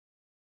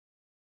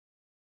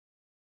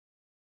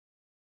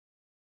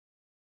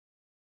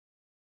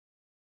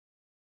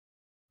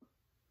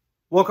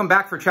Welcome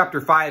back for chapter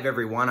 5,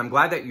 everyone. I'm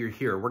glad that you're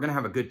here. We're going to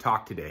have a good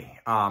talk today.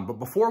 But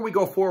before we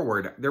go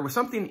forward, there was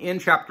something in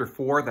chapter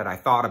 4 that I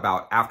thought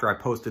about after I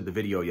posted the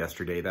video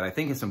yesterday that I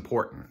think is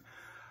important.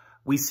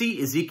 We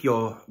see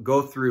Ezekiel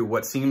go through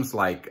what seems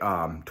like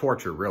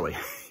torture, really.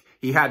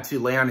 He had to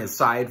lay on his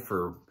side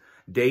for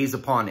days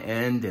upon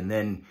end and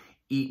then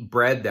eat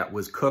bread that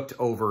was cooked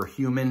over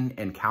human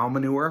and cow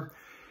manure.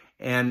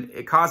 And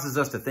it causes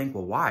us to think,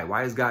 well, why?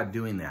 Why is God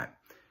doing that?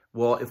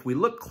 Well, if we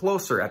look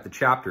closer at the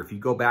chapter, if you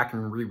go back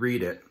and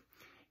reread it,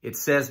 it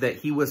says that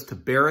he was to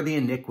bear the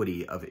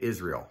iniquity of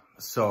Israel.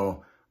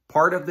 So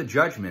part of the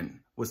judgment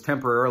was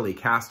temporarily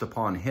cast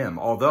upon him,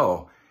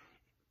 although,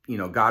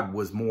 God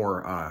was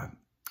more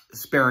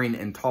sparing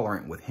and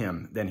tolerant with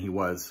him than he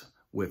was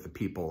with the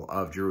people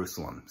of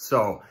Jerusalem.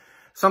 So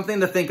something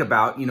to think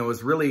about,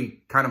 is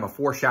really kind of a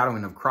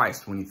foreshadowing of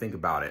Christ when you think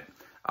about it.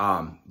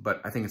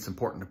 But I think it's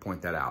important to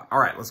point that out. All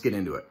right, let's get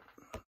into it.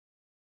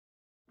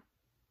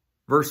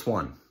 Verse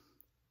 1,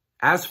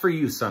 As for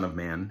you, son of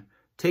man,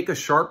 take a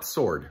sharp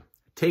sword,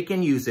 take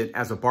and use it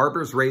as a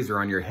barber's razor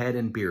on your head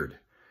and beard.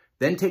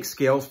 Then take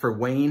scales for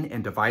weighing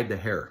and divide the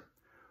hair.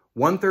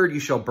 1/3 you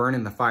shall burn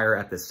in the fire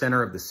at the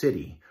center of the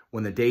city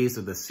when the days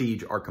of the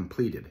siege are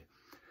completed.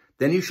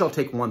 Then you shall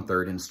take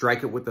 1/3 and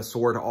strike it with the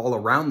sword all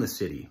around the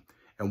city,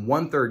 and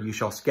 1/3 you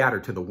shall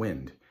scatter to the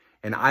wind,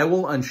 and I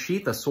will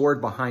unsheath a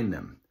sword behind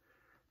them.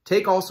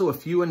 Take also a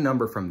few in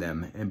number from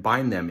them and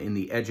bind them in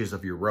the edges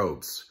of your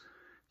robes.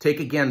 Take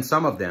again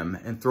some of them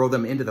and throw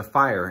them into the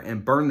fire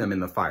and burn them in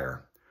the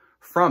fire.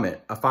 From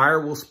it, a fire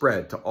will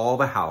spread to all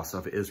the house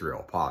of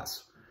Israel.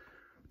 Pause.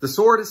 The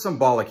sword is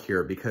symbolic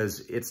here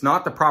because it's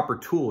not the proper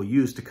tool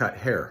used to cut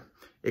hair.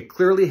 It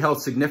clearly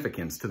held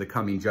significance to the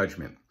coming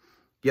judgment.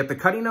 Yet the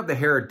cutting of the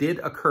hair did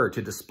occur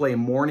to display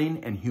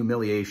mourning and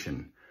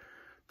humiliation.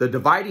 The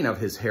dividing of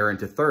his hair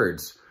into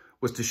thirds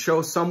was to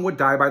show some would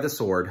die by the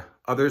sword,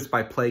 others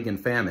by plague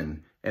and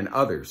famine, and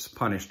others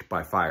punished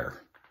by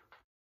fire.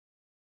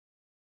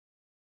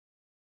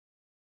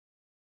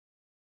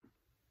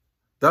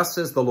 Thus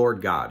says the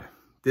Lord God,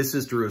 this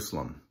is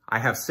Jerusalem. I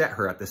have set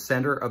her at the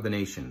center of the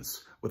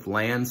nations, with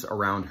lands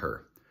around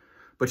her.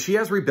 But she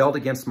has rebelled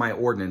against my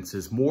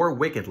ordinances more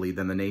wickedly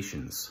than the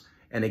nations,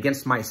 and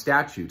against my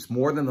statutes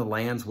more than the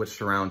lands which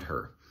surround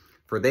her.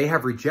 For they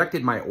have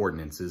rejected my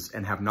ordinances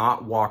and have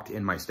not walked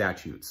in my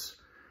statutes.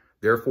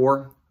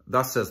 Therefore,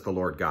 thus says the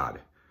Lord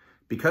God,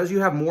 because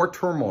you have more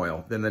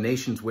turmoil than the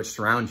nations which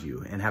surround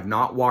you, and have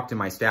not walked in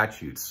my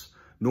statutes,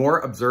 nor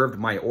observed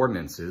my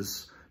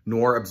ordinances,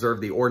 nor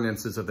observe the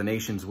ordinances of the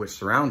nations which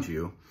surround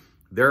you.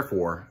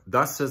 Therefore,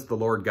 thus says the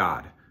Lord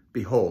God,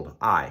 behold,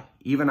 I,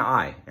 even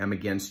I, am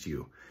against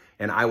you,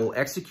 and I will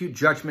execute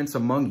judgments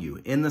among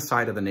you in the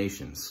sight of the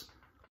nations.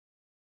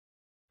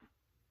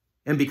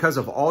 And because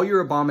of all your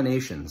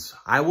abominations,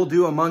 I will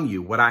do among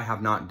you what I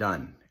have not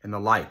done, and the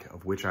like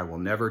of which I will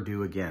never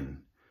do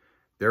again.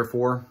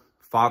 Therefore,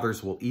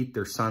 fathers will eat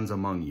their sons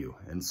among you,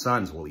 and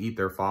sons will eat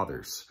their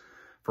fathers.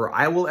 For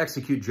I will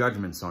execute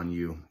judgments on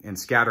you and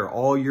scatter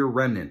all your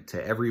remnant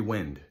to every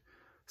wind.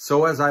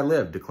 So as I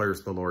live,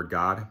 declares the Lord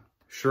God,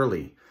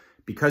 surely,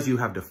 because you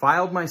have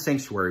defiled my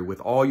sanctuary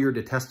with all your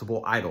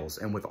detestable idols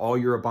and with all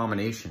your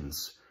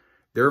abominations,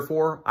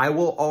 therefore I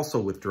will also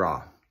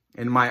withdraw,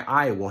 and my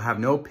eye will have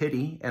no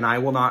pity, and I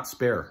will not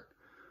spare.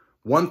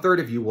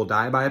 1/3 of you will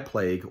die by a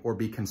plague or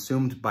be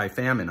consumed by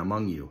famine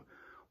among you.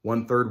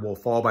 1/3 will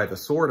fall by the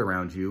sword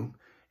around you,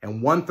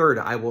 and 1/3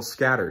 I will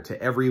scatter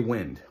to every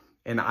wind.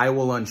 And I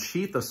will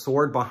unsheath a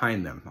sword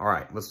behind them. All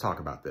right, let's talk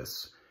about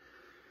this.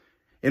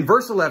 In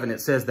verse 11,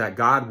 it says that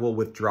God will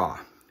withdraw,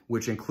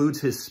 which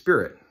includes his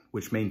spirit,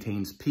 which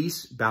maintains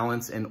peace,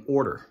 balance, and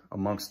order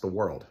amongst the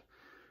world.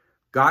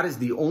 God is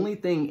the only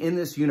thing in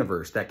this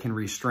universe that can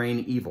restrain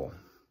evil.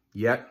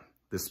 Yet,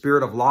 the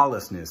spirit of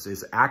lawlessness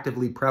is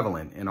actively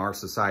prevalent in our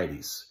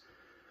societies.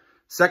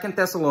 2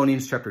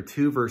 Thessalonians chapter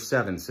 2, verse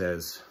 7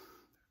 says,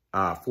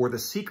 For the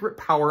secret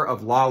power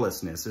of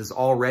lawlessness is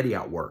already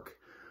at work.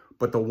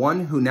 But the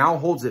one who now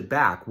holds it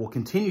back will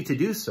continue to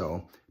do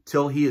so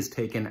till he is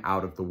taken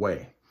out of the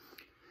way.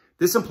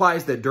 This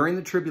implies that during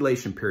the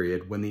tribulation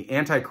period, when the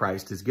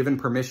Antichrist is given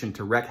permission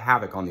to wreak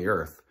havoc on the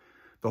earth,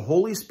 the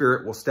Holy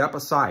Spirit will step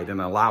aside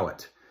and allow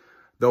it,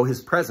 though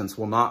his presence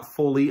will not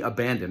fully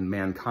abandon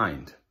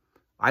mankind.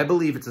 I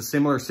believe it's a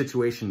similar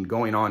situation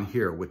going on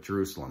here with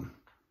Jerusalem.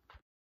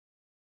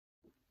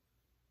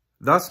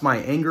 Thus my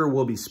anger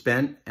will be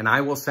spent, and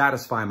I will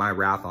satisfy my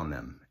wrath on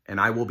them,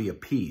 and I will be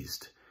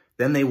appeased.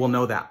 Then they will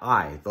know that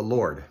I, the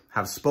Lord,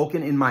 have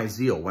spoken in my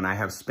zeal when I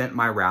have spent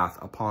my wrath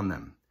upon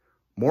them.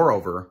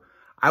 Moreover,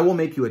 I will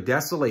make you a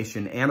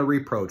desolation and a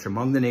reproach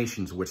among the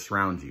nations which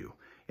surround you,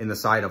 in the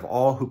sight of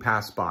all who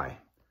pass by.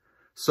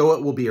 So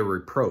it will be a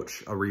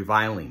reproach, a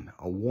reviling,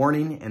 a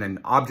warning, and an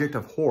object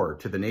of horror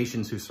to the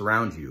nations who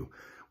surround you,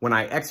 when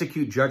I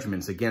execute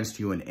judgments against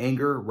you in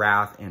anger,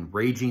 wrath, and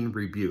raging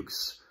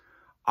rebukes.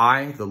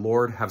 I, the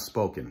Lord, have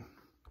spoken.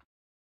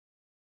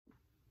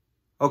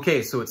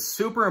 Okay, so it's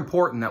super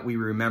important that we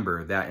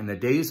remember that in the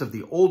days of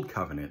the Old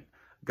Covenant,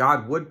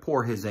 God would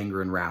pour his anger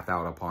and wrath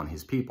out upon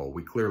his people.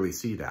 We clearly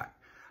see that.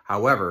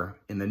 However,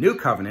 in the new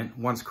covenant,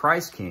 once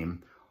Christ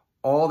came,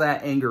 all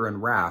that anger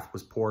and wrath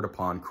was poured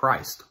upon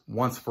Christ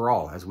once for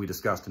all, as we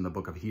discussed in the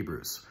book of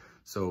Hebrews.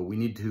 So we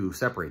need to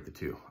separate the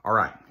two. All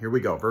right, here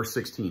we go. Verse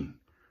 16.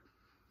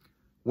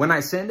 When I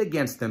send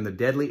against them the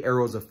deadly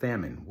arrows of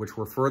famine, which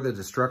were for the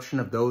destruction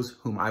of those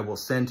whom I will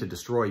send to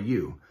destroy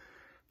you,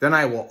 then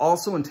I will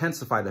also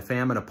intensify the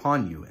famine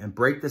upon you and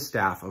break the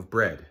staff of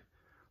bread.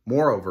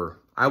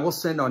 Moreover, I will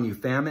send on you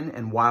famine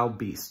and wild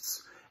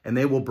beasts, and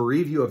they will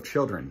bereave you of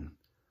children.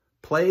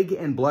 Plague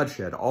and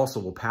bloodshed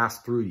also will pass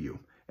through you,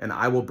 and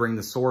I will bring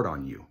the sword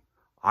on you.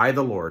 I,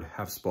 the Lord,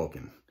 have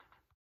spoken.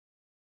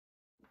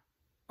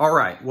 All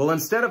right, well,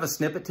 instead of a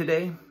snippet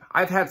today,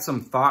 I've had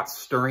some thoughts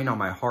stirring on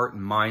my heart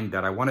and mind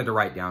that I wanted to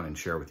write down and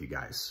share with you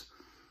guys.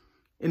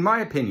 In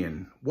my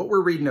opinion, what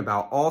we're reading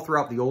about all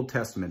throughout the Old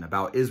Testament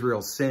about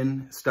Israel's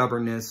sin,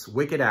 stubbornness,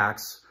 wicked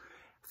acts,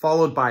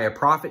 followed by a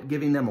prophet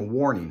giving them a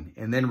warning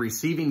and then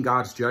receiving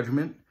God's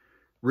judgment,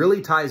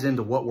 really ties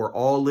into what we're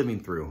all living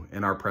through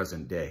in our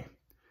present day.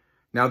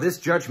 Now, this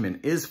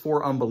judgment is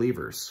for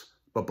unbelievers,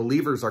 but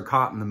believers are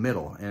caught in the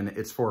middle, and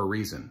it's for a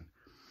reason.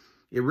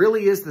 It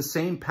really is the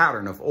same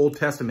pattern of Old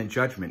Testament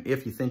judgment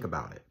if you think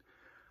about it.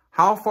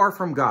 How far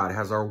from God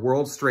has our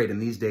world strayed in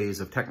these days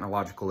of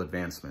technological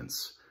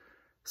advancements?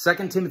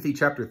 2 Timothy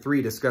chapter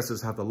 3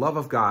 discusses how the love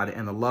of God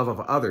and the love of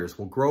others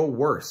will grow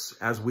worse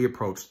as we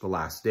approach the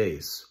last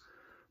days.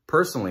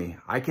 Personally,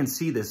 I can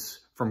see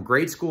this from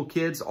grade school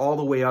kids all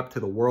the way up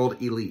to the world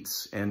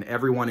elites and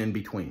everyone in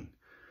between.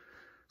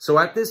 So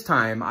at this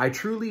time, I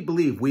truly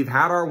believe we've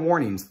had our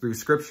warnings through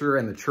Scripture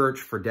and the church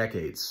for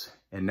decades,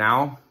 and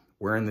now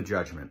we're in the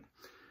judgment.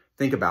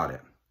 Think about it.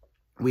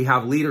 We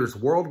have leaders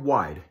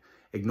worldwide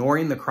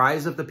ignoring the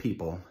cries of the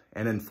people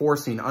and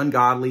enforcing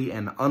ungodly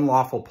and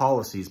unlawful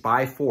policies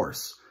by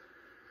force,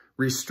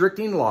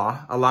 restricting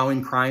law,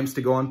 allowing crimes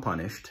to go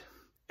unpunished,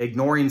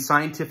 ignoring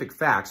scientific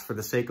facts for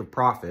the sake of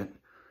profit,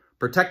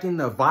 protecting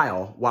the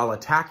vile while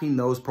attacking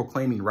those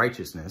proclaiming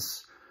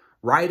righteousness.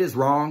 Right is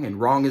wrong and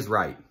wrong is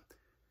right.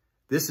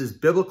 This is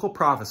biblical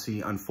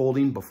prophecy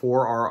unfolding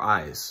before our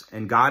eyes,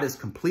 and God is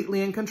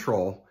completely in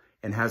control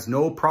and has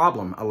no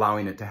problem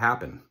allowing it to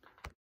happen.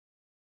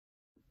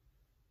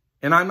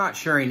 And I'm not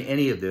sharing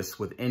any of this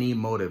with any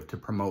motive to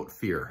promote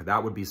fear.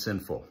 That would be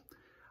sinful.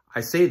 I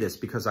say this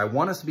because I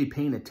want us to be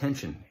paying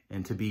attention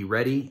and to be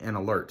ready and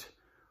alert.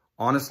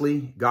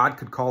 Honestly, God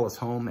could call us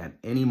home at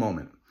any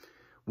moment.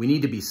 We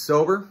need to be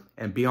sober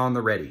and be on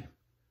the ready.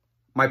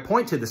 My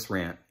point to this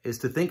rant is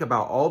to think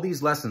about all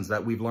these lessons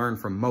that we've learned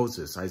from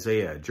Moses,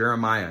 Isaiah,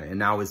 Jeremiah, and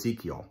now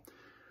Ezekiel.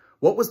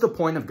 What was the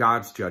point of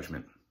God's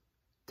judgment?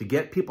 To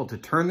get people to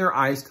turn their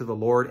eyes to the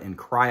Lord and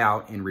cry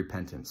out in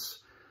repentance.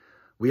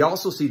 We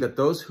also see that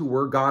those who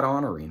were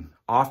God-honoring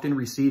often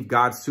received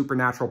God's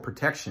supernatural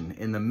protection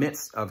in the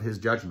midst of his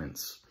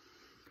judgments.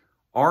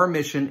 Our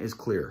mission is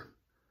clear.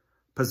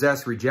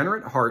 Possess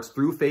regenerate hearts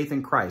through faith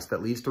in Christ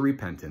that leads to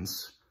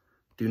repentance.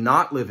 Do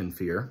not live in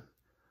fear.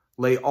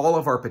 Lay all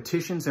of our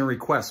petitions and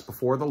requests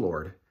before the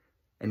Lord,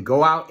 and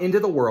go out into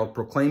the world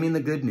proclaiming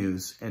the good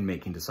news and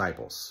making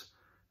disciples.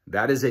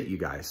 That is it, you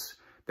guys.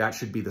 That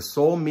should be the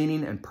sole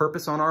meaning and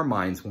purpose on our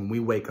minds when we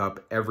wake up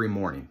every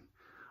morning.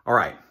 All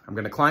right, I'm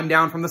going to climb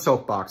down from the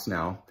soapbox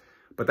now,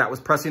 but that was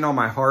pressing on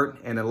my heart,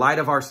 and in light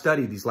of our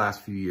study these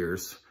last few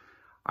years,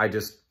 I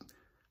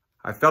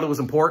felt it was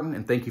important,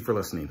 and thank you for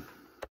listening.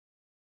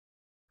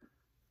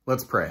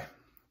 Let's pray.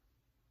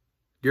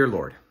 Dear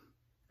Lord,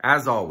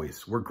 as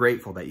always, we're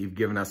grateful that you've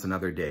given us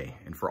another day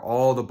and for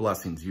all the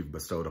blessings you've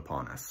bestowed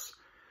upon us.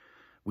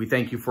 We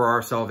thank you for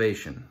our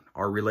salvation,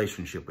 our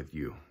relationship with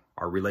you,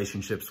 our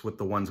relationships with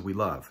the ones we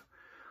love,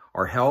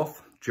 our health,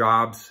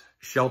 jobs,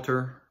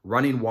 shelter,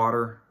 running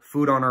water,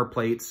 food on our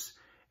plates,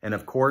 and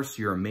of course,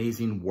 your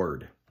amazing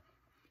word.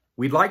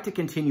 We'd like to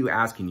continue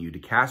asking you to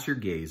cast your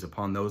gaze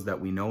upon those that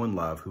we know and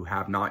love who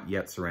have not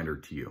yet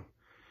surrendered to you.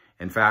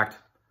 In fact,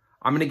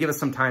 I'm going to give us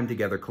some time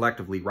together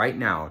collectively right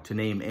now to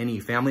name any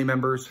family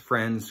members,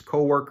 friends,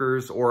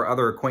 co-workers, or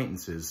other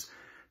acquaintances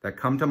that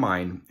come to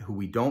mind who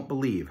we don't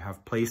believe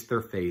have placed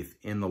their faith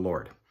in the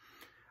Lord.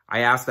 I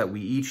ask that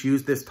we each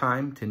use this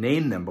time to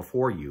name them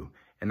before you,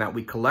 and that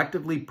we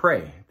collectively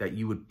pray that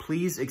you would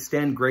please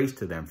extend grace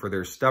to them for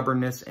their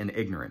stubbornness and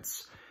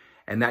ignorance,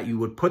 and that you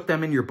would put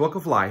them in your book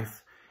of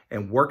life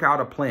and work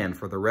out a plan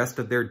for the rest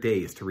of their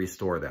days to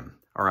restore them.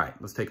 All right,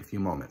 let's take a few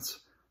moments.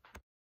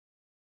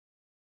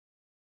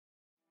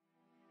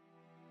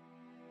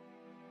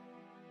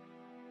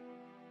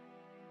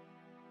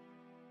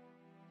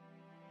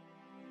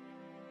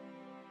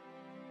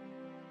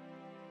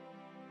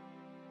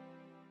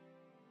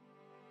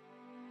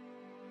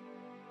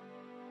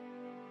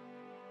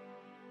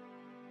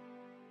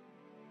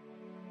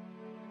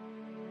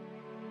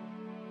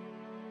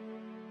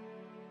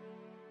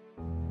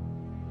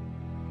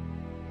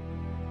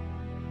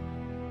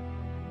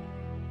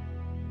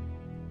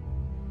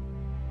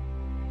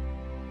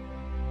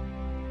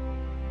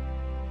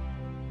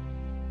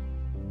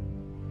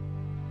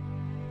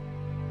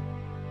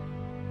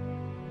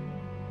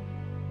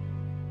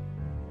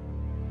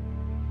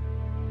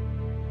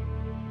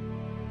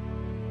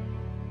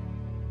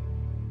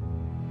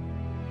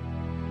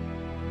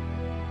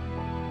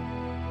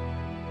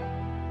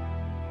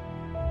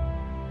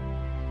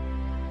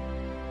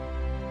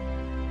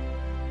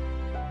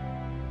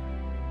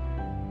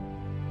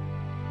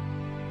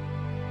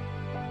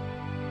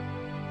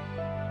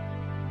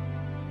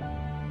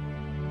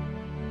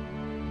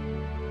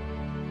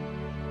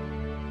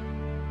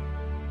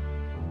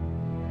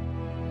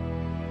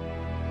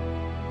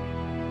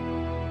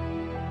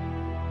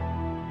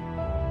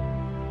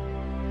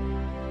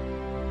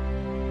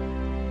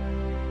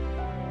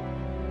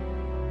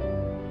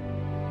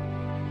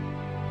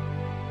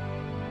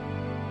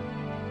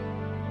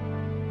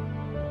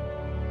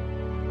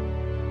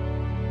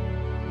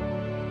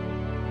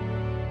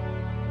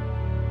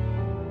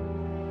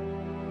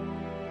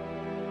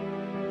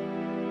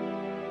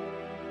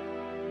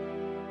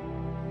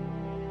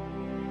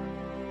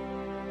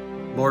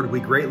 Lord, we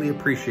greatly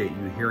appreciate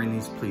you hearing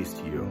these pleas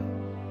to you,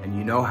 and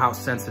you know how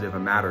sensitive a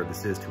matter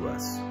this is to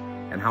us,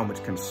 and how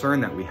much concern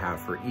that we have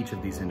for each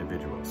of these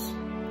individuals.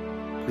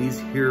 Please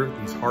hear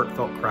these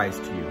heartfelt cries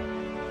to you,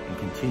 and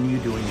continue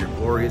doing your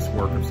glorious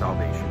work of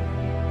salvation.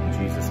 In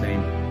Jesus'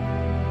 name,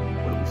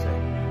 what do we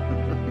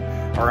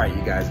say? All right,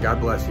 you guys, God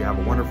bless you. Have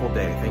a wonderful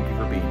day. Thank you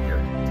for being here.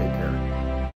 Take